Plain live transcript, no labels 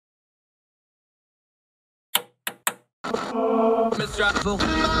With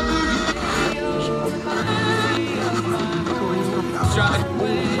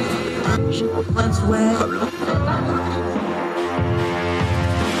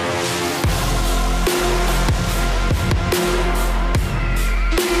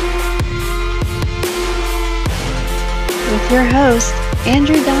your host,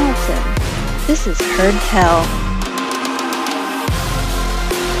 Andrew Donaldson. This is Heard Tell.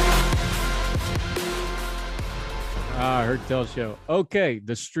 Heard Tell Show. Okay,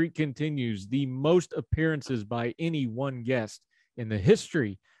 the streak continues. The most appearances by any one guest in the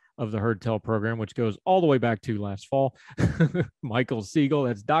history of the Heard Tell program, which goes all the way back to last fall. Michael Siegel,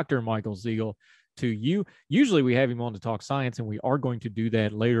 that's Dr. Michael Siegel to you. Usually we have him on to talk science, and we are going to do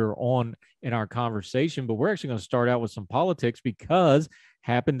that later on in our conversation, but we're actually going to start out with some politics because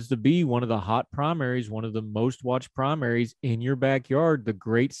happens to be one of the hot primaries, one of the most watched primaries in your backyard, the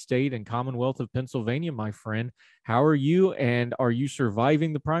great state and Commonwealth of Pennsylvania, my friend. How are you, and are you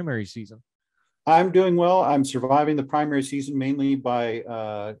surviving the primary season? I'm doing well. I'm surviving the primary season mainly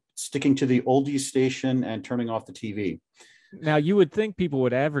by sticking to the oldies station and turning off the TV. Now, you would think people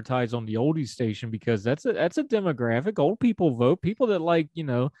would advertise on the oldies station because that's a demographic. Old people vote. People that like,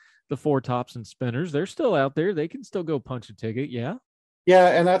 the Four Tops and Spinners, they're still out there. They can still go punch a ticket. Yeah. Yeah,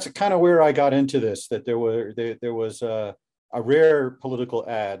 and that's kind of where I got into this, that there was a rare political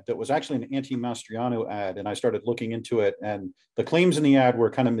ad that was actually an anti-Mastriano ad, and I started looking into it, and the claims in the ad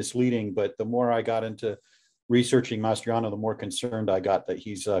were kind of misleading, but the more I got into researching Mastriano, the more concerned I got that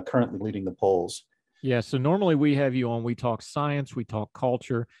he's currently leading the polls. Yeah, so normally we have you on, we talk science, we talk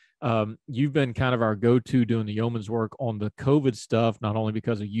culture. You've been kind of our go-to doing the yeoman's work on the COVID stuff, not only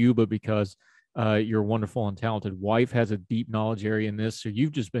because of you, but because your wonderful and talented wife has a deep knowledge area in this. So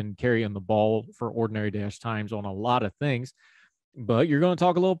you've just been carrying the ball for Ordinary Dash Times on a lot of things. But you're going to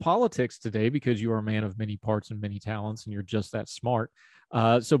talk a little politics today because you are a man of many parts and many talents, and you're just that smart.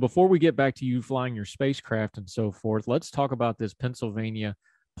 So before we get back to you flying your spacecraft and so forth, let's talk about this Pennsylvania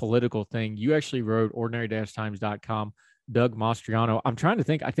political thing. You actually wrote ordinary-times.com, Doug Mastriano. I'm trying to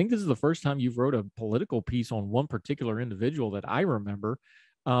think. I think this is the first time you've wrote a political piece on one particular individual that I remember.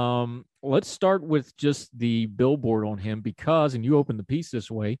 Let's start with just the billboard on him because, and you opened the piece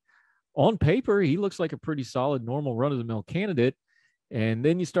this way, on paper, he looks like a pretty solid, normal run-of-the-mill candidate. And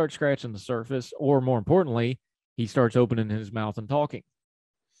then you start scratching the surface, or more importantly, he starts opening his mouth and talking.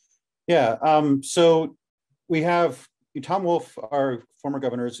 Yeah. So we have Tom Wolf, our former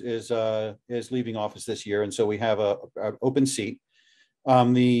governor, is leaving office this year, and so we have a open seat.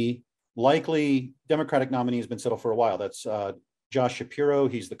 The likely Democratic nominee has been settled for a while. That's Josh Shapiro.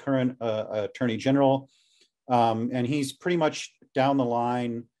 He's the current attorney general, and he's pretty much down the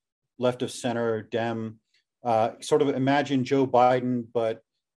line, left of center, Dem. Sort of imagine Joe Biden, but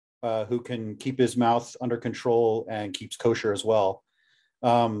who can keep his mouth under control and keeps kosher as well.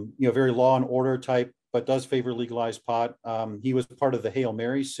 Very law and order type, but does favor legalized pot. He was part of the Hail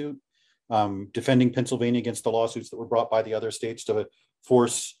Mary suit, defending Pennsylvania against the lawsuits that were brought by the other states to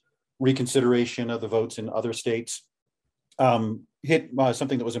force reconsideration of the votes in other states. Hit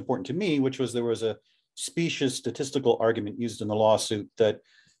something that was important to me, which was there was a specious statistical argument used in the lawsuit that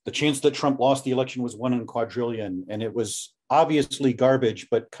the chance that Trump lost the election was 1 in a quadrillion. And it was obviously garbage,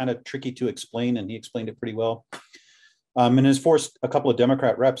 but kind of tricky to explain. And he explained it pretty well. And has forced a couple of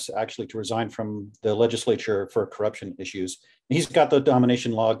Democrat reps actually to resign from the legislature for corruption issues. And he's got the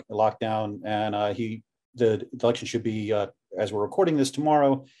nomination locked down, and the election should be, as we're recording this,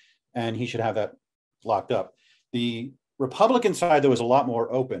 tomorrow, and he should have that locked up. The Republican side, though, is a lot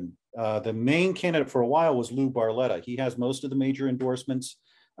more open. The main candidate for a while was Lou Barletta. He has most of the major endorsements.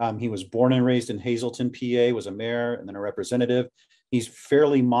 He was born and raised in Hazleton, PA, was a mayor and then a representative. He's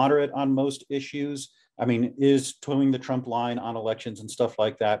fairly moderate on most issues. I mean, is towing the Trump line on elections and stuff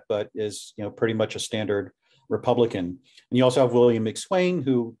like that, but is pretty much a standard Republican. And you also have William McSwain,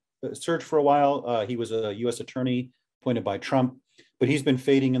 who served for a while. He was a U.S. attorney appointed by Trump, but he's been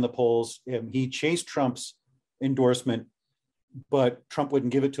fading in the polls. He chased Trump's endorsement, but Trump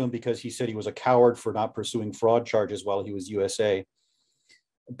wouldn't give it to him because he said he was a coward for not pursuing fraud charges while he was USA.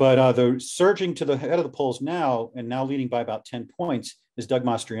 But the surging to the head of the polls now, and now leading by about 10 points, is Doug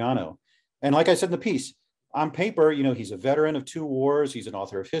Mastriano. And like I said in the piece, on paper, he's a veteran of 2 wars. He's an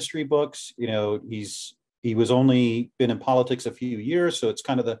author of history books. He was only been in politics a few years, so it's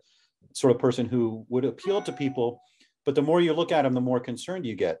kind of the sort of person who would appeal to people. But the more you look at him, the more concerned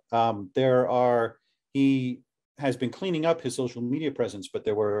you get. He has been cleaning up his social media presence, but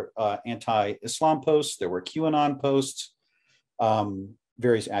there were anti-Islam posts, there were QAnon posts,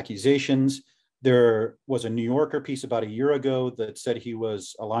 various accusations. There was a New Yorker piece about a year ago that said he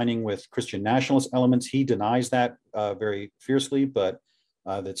was aligning with Christian nationalist elements. He denies that very fiercely, but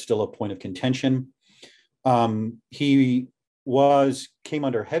that's still a point of contention. He came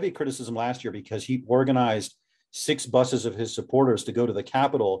under heavy criticism last year because he organized 6 buses of his supporters to go to the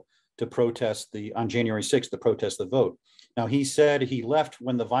Capitol to protest on January 6th, to protest the vote. Now, he said he left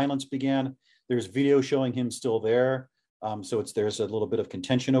when the violence began. There's video showing him still there. So there's a little bit of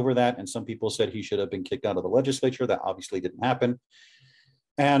contention over that. And some people said he should have been kicked out of the legislature. That obviously didn't happen.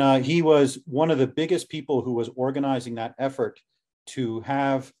 And he was one of the biggest people who was organizing that effort to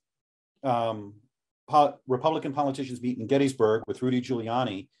have Republican politicians meet in Gettysburg with Rudy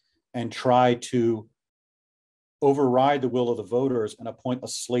Giuliani and try to override the will of the voters and appoint a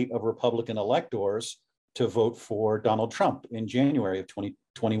slate of Republican electors to vote for Donald Trump in January of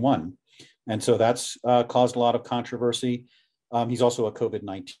 2021. And so that's caused a lot of controversy. He's also a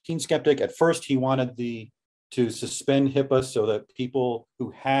COVID-19 skeptic. At first, he wanted to suspend HIPAA so that people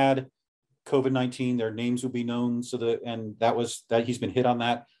who had COVID-19, their names would be known. That he's been hit on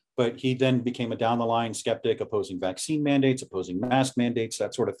that. But he then became a down the line skeptic, opposing vaccine mandates, opposing mask mandates,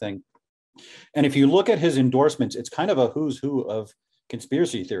 that sort of thing. And if you look at his endorsements, it's kind of a who's who of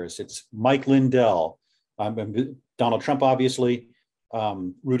conspiracy theorists. It's Mike Lindell, Donald Trump, obviously,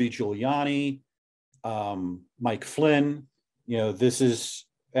 Rudy Giuliani, Mike Flynn.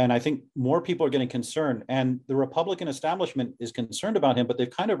 And I think more people are getting concerned. And the Republican establishment is concerned about him, but they've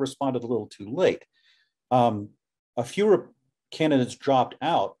kind of responded a little too late. A few candidates dropped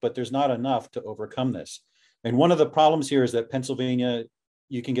out, but there's not enough to overcome this. And one of the problems here is that Pennsylvania,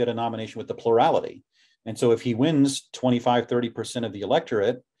 you can get a nomination with the plurality. And so if he wins 25, 30% of the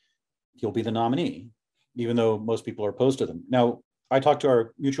electorate, he'll be the nominee, even though most people are opposed to them. Now, I talked to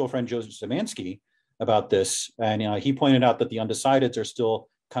our mutual friend, Joe Zemansky, about this, and he pointed out that the undecideds are still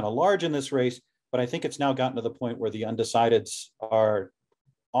kind of large in this race, but I think it's now gotten to the point where the undecideds are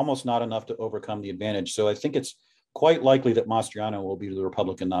almost not enough to overcome the advantage. So I think it's quite likely that Mastriano will be the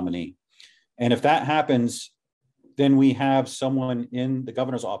Republican nominee. And if that happens, then we have someone in the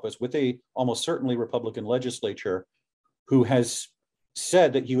governor's office with a almost certainly Republican legislature who has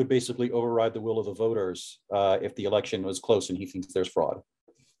said that he would basically override the will of the voters if the election was close and he thinks there's fraud.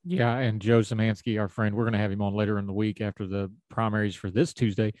 Yeah, and Joe Zemansky, our friend, we're going to have him on later in the week after the primaries for this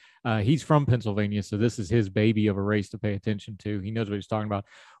Tuesday. He's from Pennsylvania, so this is his baby of a race to pay attention to. He knows what he's talking about.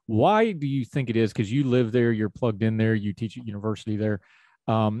 Why do you think it is? Because you live there, you're plugged in there, you teach at university there.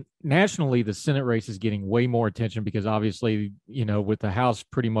 Nationally, the Senate race is getting way more attention because obviously, with the House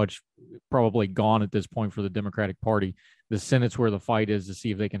pretty much probably gone at this point for the Democratic Party, the Senate's where the fight is to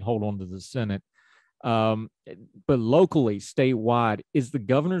see if they can hold on to the Senate. But locally, statewide, is the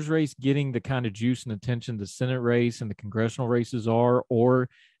governor's race getting the kind of juice and attention the Senate race and the congressional races are, or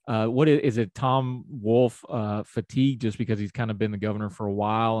what is it? Tom Wolf fatigue just because he's kind of been the governor for a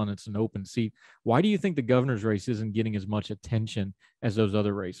while and it's an open seat. Why do you think the governor's race isn't getting as much attention as those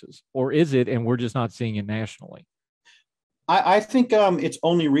other races, or is it, and we're just not seeing it nationally? I think it's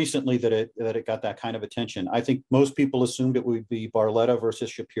only recently that it got that kind of attention. I think most people assumed it would be Barletta versus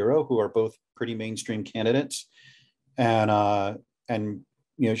Shapiro, who are both pretty mainstream candidates, and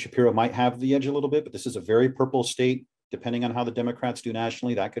Shapiro might have the edge a little bit, but this is a very purple state. Depending on how the Democrats do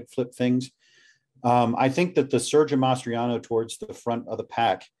nationally, that could flip things. I think that the surge of Mastriano towards the front of the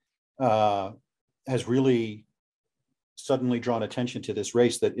pack has really suddenly drawn attention to this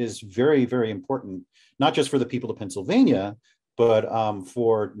race that is very, very important, not just for the people of Pennsylvania, but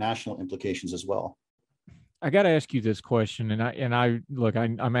for national implications as well. I got to ask you this question, and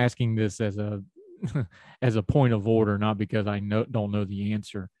I'm asking this as a as a point of order, not because I don't know the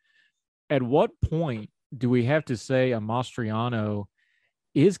answer. At what point do we have to say a Mastriano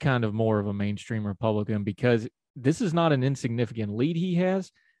is kind of more of a mainstream Republican? Because this is not an insignificant lead he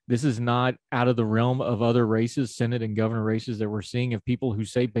has. This is not out of the realm of other races, Senate and governor races that we're seeing of people who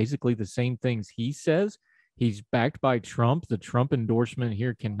say basically the same things he says. He's backed by Trump. The Trump endorsement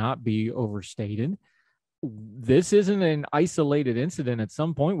here cannot be overstated. This isn't an isolated incident. At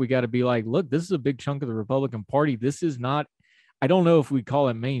some point, we got to be like, look, this is a big chunk of the Republican Party. This is not, I don't know if we call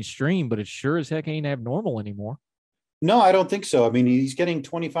it mainstream, but it sure as heck ain't abnormal anymore. No, I don't think so. I mean, he's getting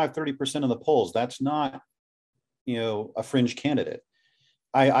 25, 30% of the polls. That's not, a fringe candidate.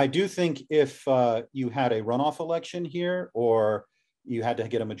 I do think if you had a runoff election here or you had to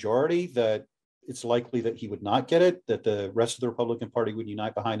get a majority, that it's likely that he would not get it, that the rest of the Republican Party would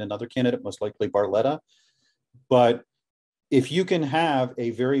unite behind another candidate, most likely Barletta. But if you can have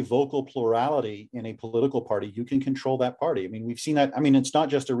a very vocal plurality in a political party, you can control that party. I mean, we've seen that. I mean, it's not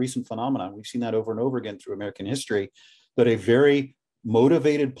just a recent phenomenon. We've seen that over and over again through American history, that a very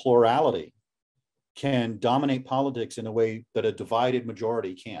motivated plurality can dominate politics in a way that a divided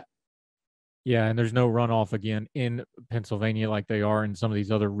majority can't. Yeah, and there's no runoff again in Pennsylvania like they are in some of these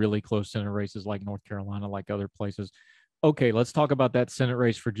other really close Senate races like North Carolina, like other places. Okay, let's talk about that Senate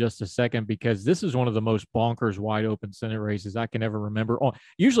race for just a second, because this is one of the most bonkers wide open Senate races I can ever remember. Oh,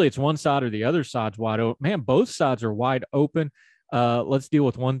 usually it's one side or the other side's wide open. Man, both sides are wide open. Let's deal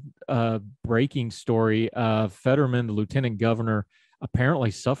with one breaking story. Fetterman, the lieutenant governor, apparently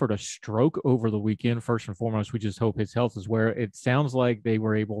suffered a stroke over the weekend. First and foremost, we just hope his health is where it sounds like they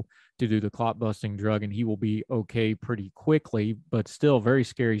were able to do the clot busting drug and he will be okay pretty quickly, but still very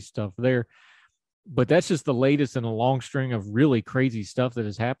scary stuff there. But that's just the latest in a long string of really crazy stuff that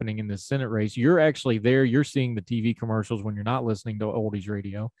is happening in this Senate race. You're actually there. You're seeing the TV commercials when you're not listening to oldies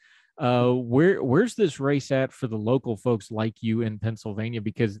radio. Where's this race at for the local folks like you in Pennsylvania?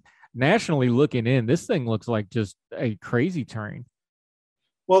 Because nationally looking in, this thing looks like just a crazy turn.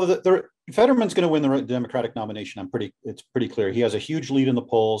 Well, Fetterman's going to win the Democratic nomination. It's pretty clear. He has a huge lead in the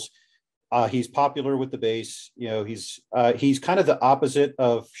polls. He's popular with the base. He's kind of the opposite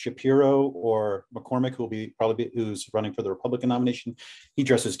of Shapiro or McCormick, who's running for the Republican nomination. He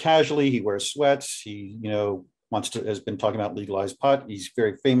dresses casually. He wears sweats. He, has been talking about legalized pot. He's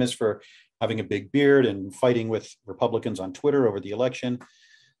very famous for having a big beard and fighting with Republicans on Twitter over the election.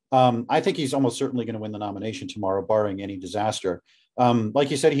 I think he's almost certainly going to win the nomination tomorrow, barring any disaster.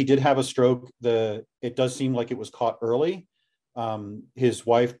 Like you said, he did have a stroke. It does seem like it was caught early. His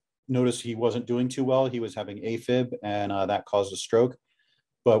wife noticed he wasn't doing too well. He was having AFib, and that caused a stroke.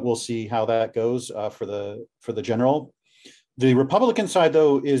 But we'll see how that goes for the general. The Republican side,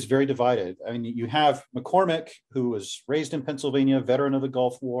 though, is very divided. I mean, you have McCormick, who was raised in Pennsylvania, veteran of the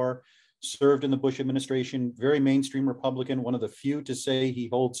Gulf War, served in the Bush administration, very mainstream Republican, one of the few to say he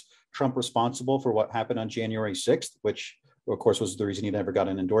holds Trump responsible for what happened on January 6th, which, of course, was the reason he never got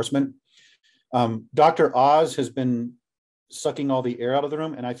an endorsement. Dr. Oz has been sucking all the air out of the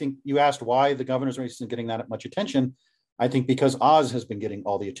room. And I think you asked why the governor's race isn't getting that much attention. I think because Oz has been getting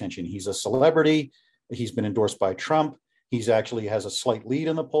all the attention. He's a celebrity. He's been endorsed by Trump. He's actually has a slight lead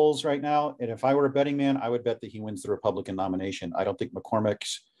in the polls right now. And if I were a betting man, I would bet that he wins the Republican nomination. I don't think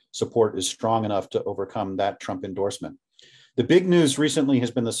McCormick's support is strong enough to overcome that Trump endorsement. The big news recently has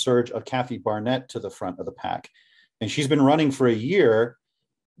been the surge of Kathy Barnett to the front of the pack. And she's been running for a year,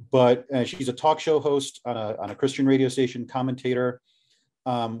 but she's a talk show host on a Christian radio station, commentator,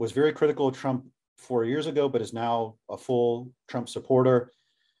 was very critical of Trump 4 years ago, but is now a full Trump supporter.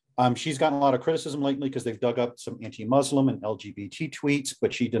 She's gotten a lot of criticism lately because they've dug up some anti-Muslim and LGBT tweets,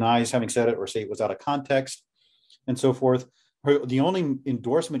 but she denies having said it or say it was out of context and so forth. The only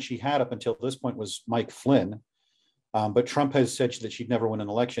endorsement she had up until this point was Mike Flynn, but Trump has said that she'd never win an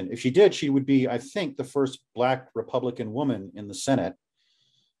election. If she did, she would be, I think, the first Black Republican woman in the Senate.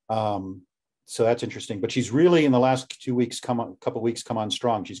 So that's interesting. But she's really, in the last 2 weeks, come on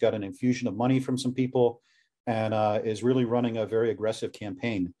strong. She's got an infusion of money from some people and is really running a very aggressive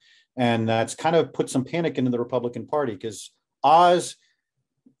campaign. And that's kind of put some panic into the Republican Party because Oz,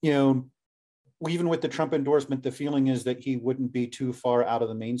 even with the Trump endorsement, the feeling is that he wouldn't be too far out of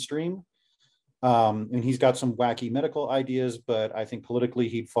the mainstream. And he's got some wacky medical ideas, but I think politically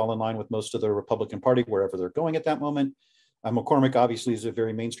he'd fall in line with most of the Republican Party wherever they're going at that moment. McCormick obviously is a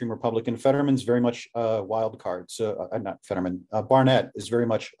very mainstream Republican. Fetterman's very much a wild card. So not Fetterman, Barnett is very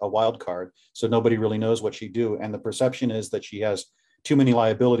much a wild card. So nobody really knows what she'd do. And the perception is that she has too many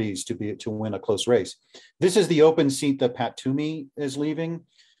liabilities to win a close race. This is the open seat that Pat Toomey is leaving.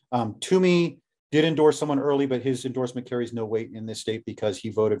 Toomey did endorse someone early, but his endorsement carries no weight in this state because he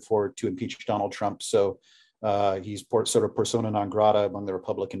voted to impeach Donald Trump. So he's sort of persona non grata among the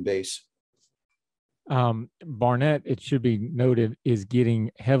Republican base. Barnett, it should be noted, is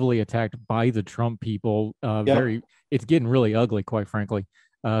getting heavily attacked by the Trump people. It's getting really ugly, quite frankly,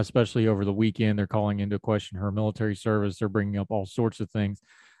 especially over the weekend. They're calling into question her military service. They're bringing up all sorts of things.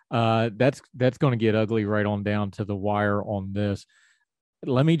 That's going to get ugly right on down to the wire on this.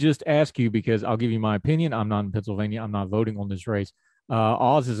 Let me just ask you, because I'll give you my opinion. I'm not in Pennsylvania. I'm not voting on this race.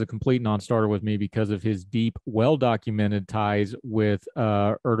 Oz is a complete non-starter with me because of his deep, well-documented ties with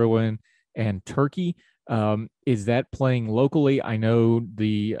Erdogan and Turkey. Is that playing locally? I know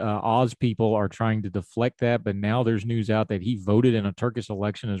the Oz people are trying to deflect that, but now there's news out that he voted in a Turkish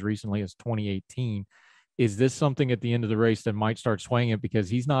election as recently as 2018. Is this something at the end of the race that might start swaying it? Because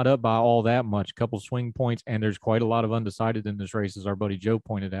he's not up by all that much, couple swing points, and there's quite a lot of undecided in this race, as our buddy Joe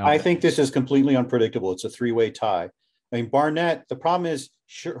pointed out. I think this is completely unpredictable. It's a three-way tie. I mean, Barnett, the problem is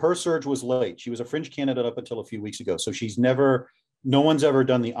her surge was late. She was a fringe candidate up until a few weeks ago. So no one's ever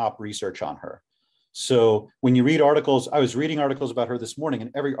done the op research on her. So when you read articles, I was reading articles about her this morning,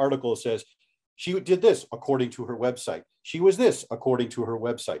 and every article says She did this according to her website. She was this according to her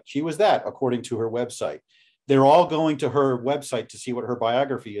website. She was that according to her website. They're all going to her website to see what her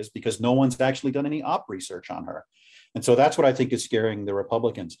biography is because no one's actually done any op research on her. And so that's what I think is scaring the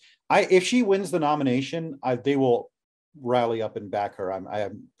Republicans. If she wins the nomination, they will rally up and back her. I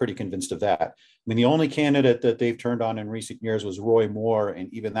am pretty convinced of that. I mean, the only candidate that they've turned on in recent years was Roy Moore,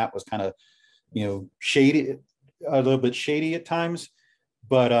 and even that was kind of, shady, a little bit shady at times.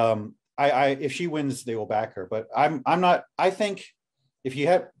 But if she wins, they will back her. But I'm not. I think if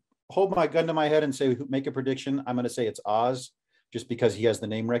you hold my gun to my head and say make a prediction, I'm going to say it's Oz, just because he has the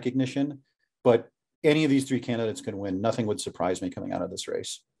name recognition. But any of these three candidates can win. Nothing would surprise me coming out of this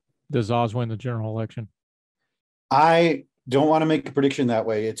race. Does Oz win the general election? I don't want to make a prediction that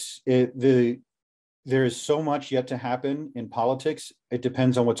way. There is so much yet to happen in politics. It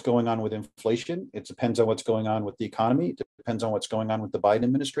depends on what's going on with inflation. It depends on what's going on with the economy. It depends on what's going on with the Biden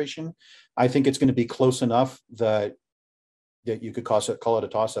administration. I think it's going to be close enough that you could call it a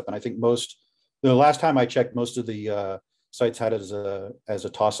toss-up. And I think the last time I checked, most of the sites had it as a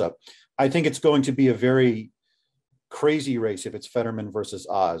toss-up. I think it's going to be a very crazy race if it's Fetterman versus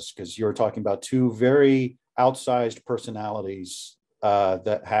Oz, because you're talking about two very outsized personalities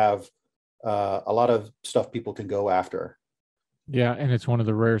that have a lot of stuff people can go after. Yeah, and it's one of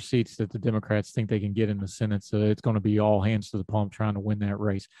the rare seats that the Democrats think they can get in the Senate, so it's going to be all hands to the pump trying to win that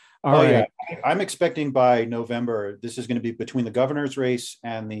race. All right. Yeah. I'm expecting by November, this is going to be between the governor's race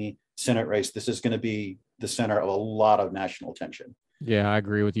and the Senate race. This is going to be the center of a lot of national attention. Yeah, I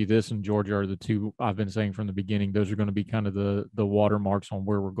agree with you. This and Georgia are the two I've been saying from the beginning. Those are going to be kind of the watermarks on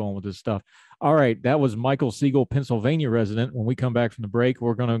where we're going with this stuff. All right, that was Michael Siegel, Pennsylvania resident. When we come back from the break,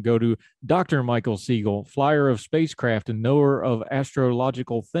 we're going to go to Dr. Michael Siegel, flyer of spacecraft and knower of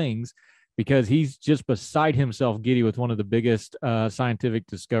astrological things, because he's just beside himself giddy with one of the biggest scientific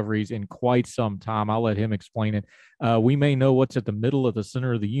discoveries in quite some time. I'll let him explain it. We may know what's at the middle of the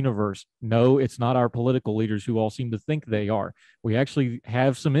center of the universe. No, it's not our political leaders who all seem to think they are. We actually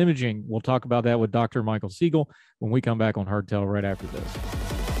have some imaging. We'll talk about that with Dr. Michael Siegel when we come back on Hard Tell right after this.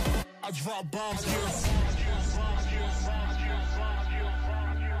 I drop bombs here.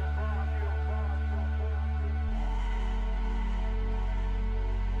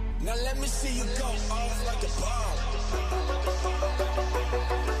 Now let me see you go off like a bomb.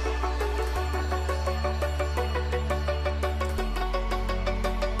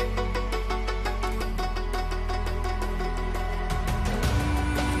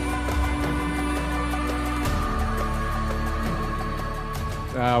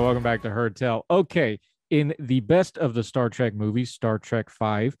 Welcome back to Heard Tell. Okay, in the best of the Star Trek movies, Star Trek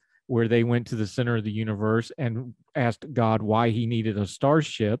V, where they went to the center of the universe and asked God why he needed a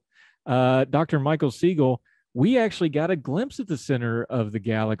starship, Dr. Michael Siegel, we actually got a glimpse at the center of the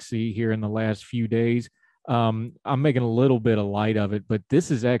galaxy here in the last few days. I'm making a little bit of light of it, but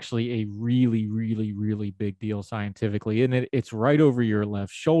this is actually a really, really, really big deal scientifically. And it's right over your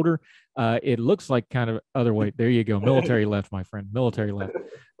left shoulder. It looks like kind of other way. There you go. Military left, my friend. Military left.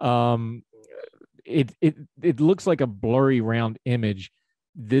 It looks like a blurry round image.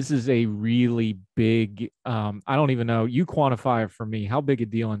 This is a really big, I don't even know. You quantify it for me. How big a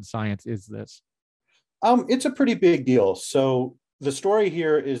deal in science is this? It's a pretty big deal. So the story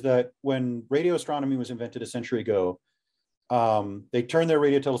here is that when radio astronomy was invented a century ago, they turned their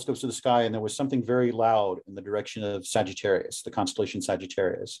radio telescopes to the sky, and there was something very loud in the direction of Sagittarius, the constellation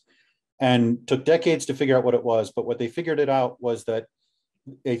Sagittarius, and took decades to figure out what it was. But what they figured it out was that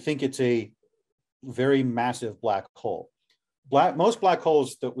they think it's a very massive black hole. Most black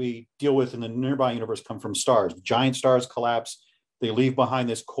holes that we deal with in the nearby universe come from stars. Giant stars collapse. They leave behind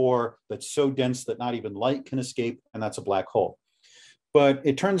this core that's so dense that not even light can escape, and that's a black hole. But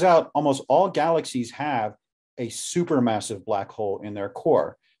it turns out almost all galaxies have a supermassive black hole in their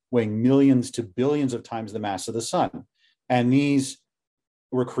core, weighing millions to billions of times the mass of the sun. And these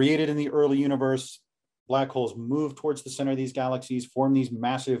were created in the early universe. Black holes move towards the center of these galaxies, form these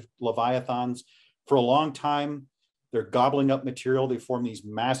massive leviathans. For a long time, they're gobbling up material. They form these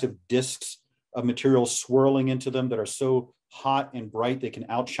massive disks of material swirling into them that are so hot and bright they can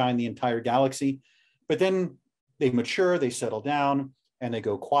outshine the entire galaxy. But then they mature, they settle down, and they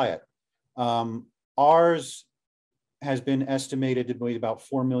go quiet. Ours has been estimated to be about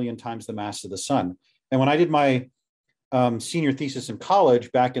 4 million times the mass of the sun. And when I did my senior thesis in college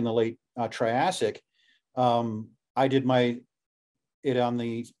back in the late Triassic, I did it on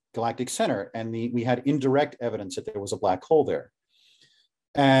the galactic center, and we had indirect evidence that there was a black hole there.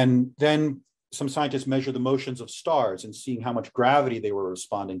 And then some scientists measured the motions of stars and seeing how much gravity they were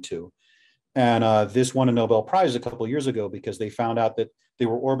responding to. And this won a Nobel Prize a couple of years ago because they found out that They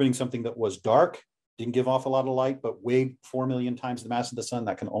were orbiting something that was dark, didn't give off a lot of light, but weighed 4 million times the mass of the sun.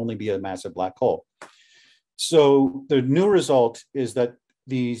 That can only be a massive black hole. So the new result is that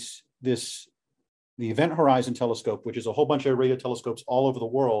the Event Horizon Telescope, which is a whole bunch of radio telescopes all over the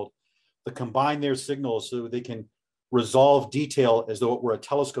world, that combine their signals so they can resolve detail as though it were a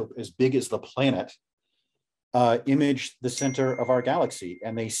telescope as big as the planet, image the center of our galaxy.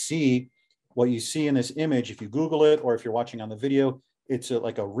 And they see what you see in this image. If you Google it, or if you're watching on the video, it's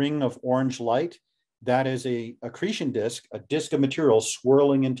like a ring of orange light. That is a accretion disk, a disk of material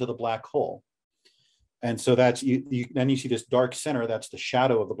swirling into the black hole. And so that's, then you see this dark center, that's the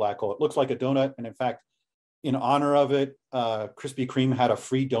shadow of the black hole. It looks like a donut. And in fact, in honor of it, Krispy Kreme had a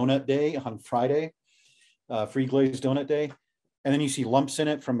free donut day on Friday, free glazed donut day. And then you see lumps in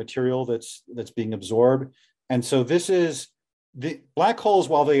it from material that's being absorbed. And so this is, the black holes,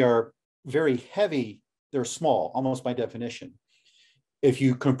 while they are very heavy, they're small, almost by definition. If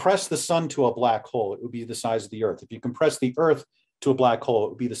you compress the sun to a black hole, it would be the size of the Earth. If you compress the Earth to a black hole, it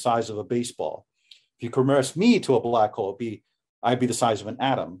would be the size of a baseball. If you compress me to a black hole, I'd be the size of an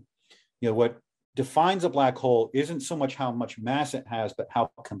atom. You know, what defines a black hole isn't so much how much mass it has, but how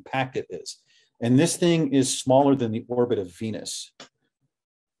compact it is. And this thing is smaller than the orbit of Venus.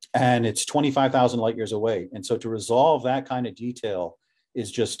 And it's 25,000 light years away. And so to resolve that kind of detail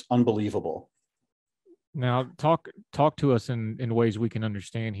is just unbelievable. Now, talk to us in ways we can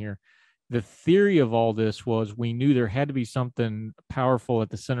understand here. The theory of all this was we knew there had to be something powerful at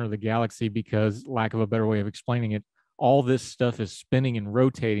the center of the galaxy because, lack of a better way of explaining it, all this stuff is spinning and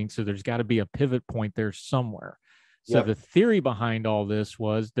rotating. So there's got to be a pivot point there somewhere. So Yep. The theory behind all this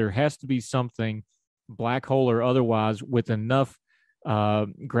was there has to be something, black hole or otherwise, with enough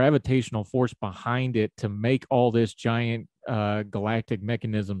gravitational force behind it to make all this giant galactic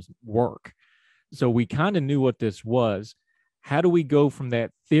mechanisms work. So we kind of knew what this was. How do we go from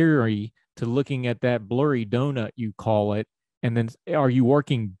that theory to looking at that blurry donut, you call it? And then are you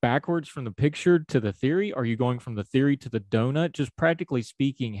working backwards from the picture to the theory? Are you going from the theory to the donut? Just practically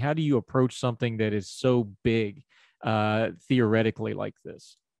speaking, how do you approach something that is so big theoretically like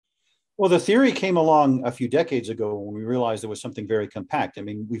this? Well, the theory came along a few decades ago when we realized there was something very compact. I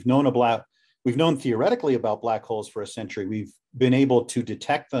mean, we've known theoretically about black holes for a century. We've been able to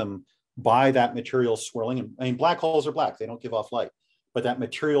detect them by that material swirling. I mean, black holes are black, they don't give off light, but that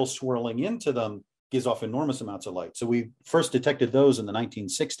material swirling into them gives off enormous amounts of light. So we first detected those in the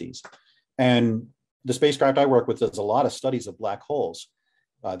 1960s. And the spacecraft I work with does a lot of studies of black holes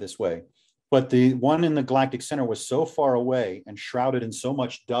this way. But the one in the galactic center was so far away and shrouded in so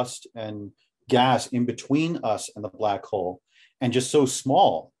much dust and gas in between us and the black hole, and just so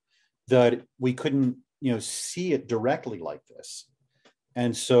small that we couldn't, see it directly like this.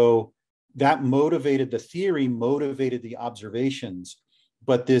 And so that motivated the theory, motivated the observations.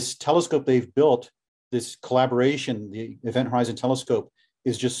 But this telescope they've built, this collaboration, the Event Horizon Telescope,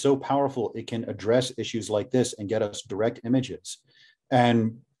 is just so powerful. It can address issues like this and get us direct images.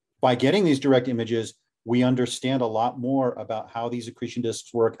 And by getting these direct images, we understand a lot more about how these accretion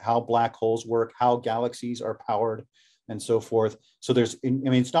disks work, how black holes work, how galaxies are powered, and so forth. So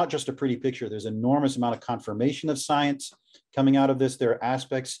it's not just a pretty picture. There's an enormous amount of confirmation of science coming out of this. There are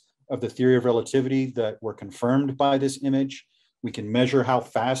aspects of the theory of relativity that were confirmed by this image. We can measure how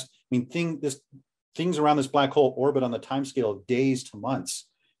fast, things around this black hole orbit on the timescale of days to months.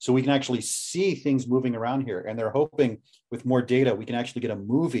 So we can actually see things moving around here. And they're hoping with more data, we can actually get a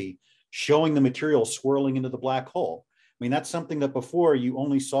movie showing the material swirling into the black hole. I mean, that's something that before you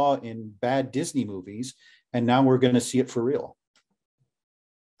only saw in bad Disney movies, and now we're going to see it for real.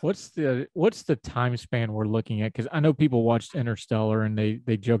 What's the time span we're looking at? Because I know people watched Interstellar and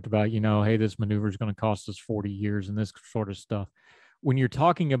they joked about, hey, this maneuver is going to cost us 40 years and this sort of stuff. When you're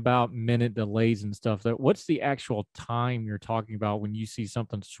talking about minute delays and stuff, what's the actual time you're talking about when you see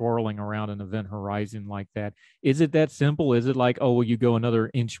something swirling around an event horizon like that? Is it that simple? Is it like, oh, well, you go another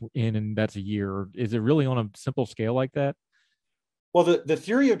inch in and that's a year? Or is it really on a simple scale like that? Well, the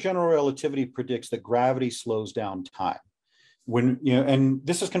theory of general relativity predicts that gravity slows down time. And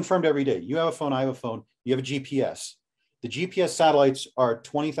this is confirmed every day. You have a phone, I have a phone, you have a GPS. The GPS satellites are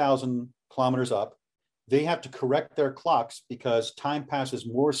 20,000 kilometers up. They have to correct their clocks because time passes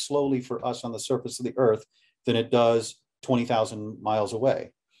more slowly for us on the surface of the Earth than it does 20,000 miles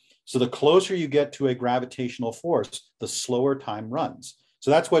away. So the closer you get to a gravitational force, the slower time runs.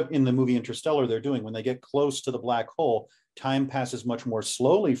 So that's what in the movie Interstellar they're doing. When they get close to the black hole, time passes much more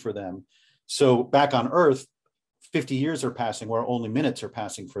slowly for them. So back on Earth, 50 years are passing where only minutes are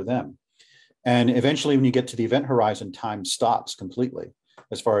passing for them. And eventually when you get to the event horizon, time stops completely,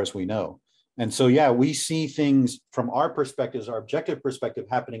 as far as we know. And so, yeah, we see things from our perspectives, our objective perspective,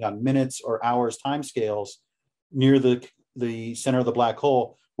 happening on minutes or hours timescales near the center of the black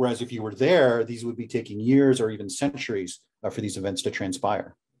hole. Whereas if you were there, these would be taking years or even centuries for these events to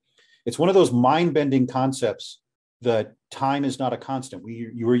transpire. It's one of those mind-bending concepts that time is not a constant.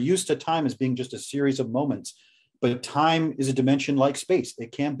 You were used to time as being just a series of moments, but time is a dimension like space.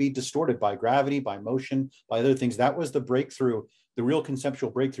 It can be distorted by gravity, by motion, by other things. That was the breakthrough, the real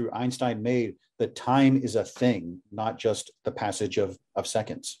conceptual breakthrough Einstein made, that time is a thing, not just the passage of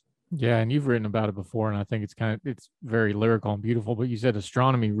seconds. Yeah, and you've written about it before, and I think it's very lyrical and beautiful. But you said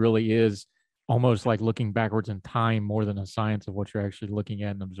astronomy really is almost like looking backwards in time more than a science of what you're actually looking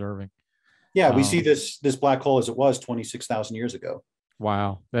at and observing. Yeah, we see this black hole as it was 26,000 years ago.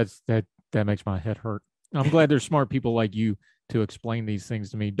 Wow, that makes my head hurt. I'm glad there's smart people like you to explain these things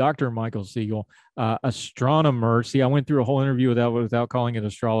to me. Dr. Michael Siegel, astronomer. See, I went through a whole interview without calling it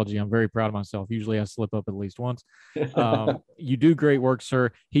astrology. I'm very proud of myself. Usually I slip up at least once. You do great work,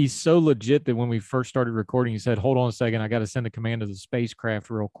 sir. He's so legit that when we first started recording, he said, hold on a second, I got to send a command to the spacecraft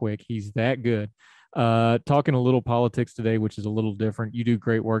real quick. He's that good. Talking a little politics today, which is a little different. You do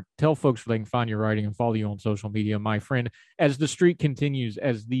great work. Tell folks where they can find your writing and follow you on social media, my friend, as the streak continues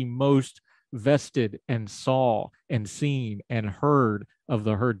as the most vested and saw and seen and heard of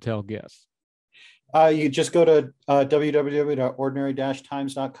the Heard Tell guests. You just go to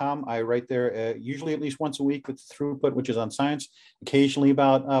www.ordinary-times.com. I write there usually at least once a week with Throughput, which is on science, occasionally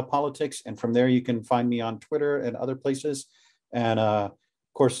about politics. And from there, you can find me on Twitter and other places. And of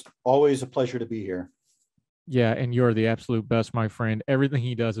course, always a pleasure to be here. Yeah, and you're the absolute best, my friend. Everything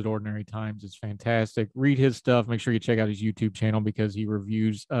he does at Ordinary Times is fantastic. Read his stuff. Make sure you check out his YouTube channel because he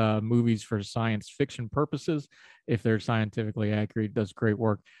reviews movies for science fiction purposes. If they're scientifically accurate, does great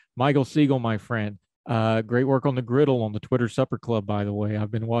work. Michael Siegel, my friend, great work on the griddle on the Twitter Supper Club, by the way.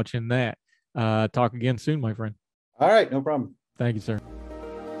 I've been watching that. Talk again soon, my friend. All right, no problem. Thank you, sir.